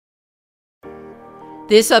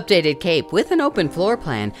This updated cape with an open floor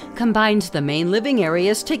plan combines the main living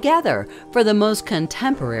areas together for the most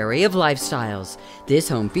contemporary of lifestyles. This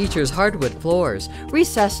home features hardwood floors,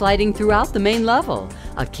 recessed lighting throughout the main level,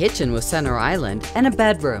 a kitchen with center island, and a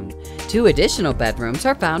bedroom. 2 additional bedrooms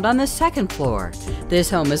are found on the second floor. This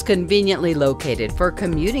home is conveniently located for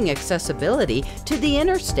commuting accessibility to the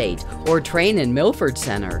interstate or train in Milford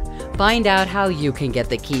Center. Find out how you can get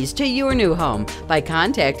the keys to your new home by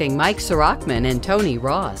contacting Mike Sirochman and Tony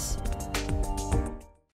Ross.